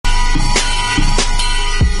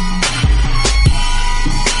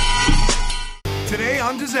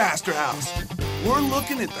on Disaster House. We're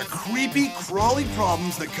looking at the creepy, crawly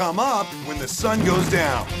problems that come up when the sun goes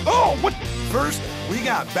down. Oh, what? First, we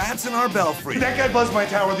got bats in our belfry. That guy buzzed my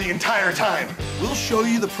tower the entire time. We'll show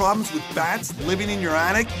you the problems with bats living in your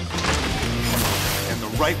attic and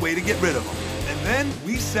the right way to get rid of them. And then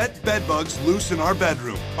we set bedbugs loose in our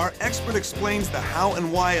bedroom. Our expert explains the how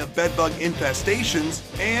and why of bedbug infestations,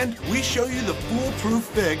 and we show you the foolproof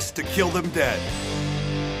fix to kill them dead.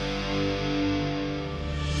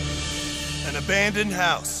 An abandoned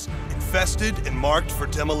house, infested and marked for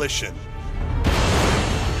demolition.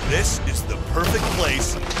 This is the perfect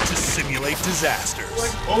place to simulate disasters.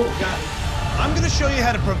 Oh, God. I'm gonna show you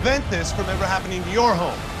how to prevent this from ever happening to your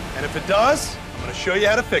home. And if it does, I'm gonna show you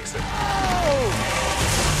how to fix it. Oh.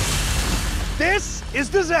 This is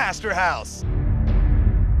Disaster House.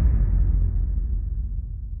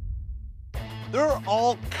 There are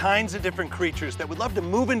all kinds of different creatures that would love to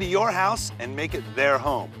move into your house and make it their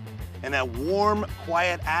home. And that warm,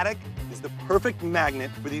 quiet attic is the perfect magnet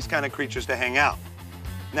for these kind of creatures to hang out.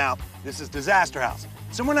 Now, this is Disaster House,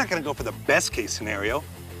 so we're not gonna go for the best case scenario.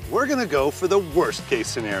 We're gonna go for the worst case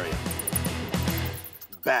scenario.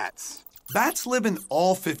 Bats. Bats live in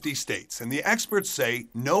all 50 states, and the experts say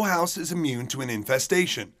no house is immune to an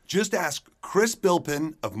infestation. Just ask Chris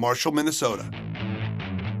Bilpin of Marshall, Minnesota.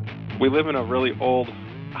 We live in a really old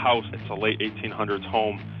house. It's a late 1800s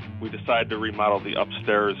home. We decided to remodel the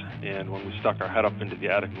upstairs, and when we stuck our head up into the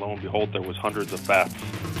attic, lo and behold, there was hundreds of bats.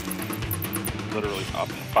 Literally up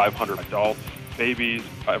to 500 adults, babies,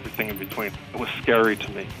 everything in between. It was scary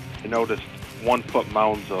to me. I noticed 1-foot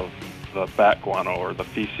mounds of the bat guano or the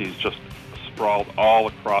feces just sprawled all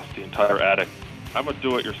across the entire attic. I'm a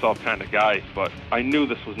do-it-yourself kind of guy, but I knew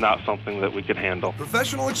this was not something that we could handle.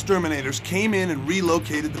 Professional exterminators came in and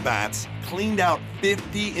relocated the bats, cleaned out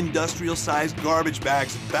 50 industrial-sized garbage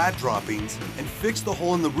bags of bat droppings, and fixed the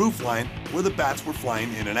hole in the roof line where the bats were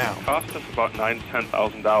flying in and out. It cost us about $9,000 to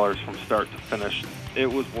 $10,000 from start to finish.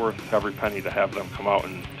 It was worth every penny to have them come out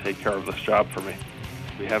and take care of this job for me.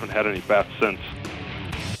 We haven't had any bats since.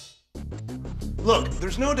 Look,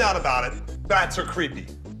 there's no doubt about it, bats are creepy.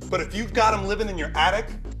 But if you've got them living in your attic,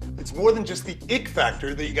 it's more than just the ick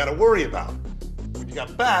factor that you gotta worry about. When you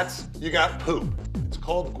got bats, you got poop. It's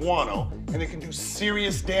called guano, and it can do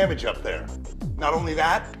serious damage up there. Not only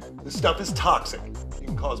that, this stuff is toxic. It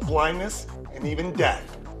can cause blindness and even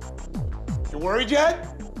death. You worried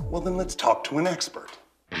yet? Well, then let's talk to an expert.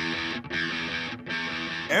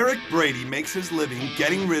 Eric Brady makes his living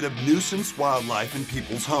getting rid of nuisance wildlife in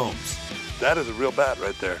people's homes. That is a real bat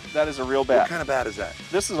right there. That is a real bat. What kind of bat is that?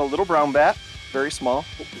 This is a little brown bat, very small.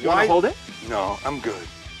 You want to hold it? No, I'm good.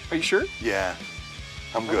 Are you sure? Yeah,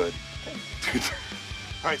 I'm good. Okay.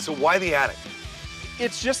 All right, so why the attic?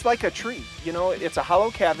 It's just like a tree. You know, it's a hollow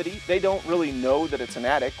cavity. They don't really know that it's an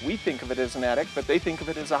attic. We think of it as an attic, but they think of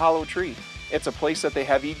it as a hollow tree. It's a place that they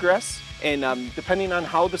have egress, and depending on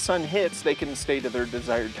how the sun hits, they can stay to their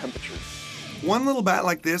desired temperature. One little bat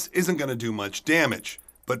like this isn't going to do much damage.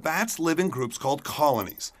 But bats live in groups called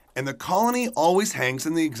colonies, and the colony always hangs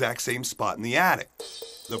in the exact same spot in the attic.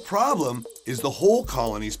 The problem is the whole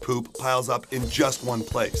colony's poop piles up in just one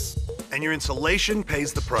place, and your insulation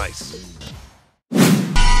pays the price.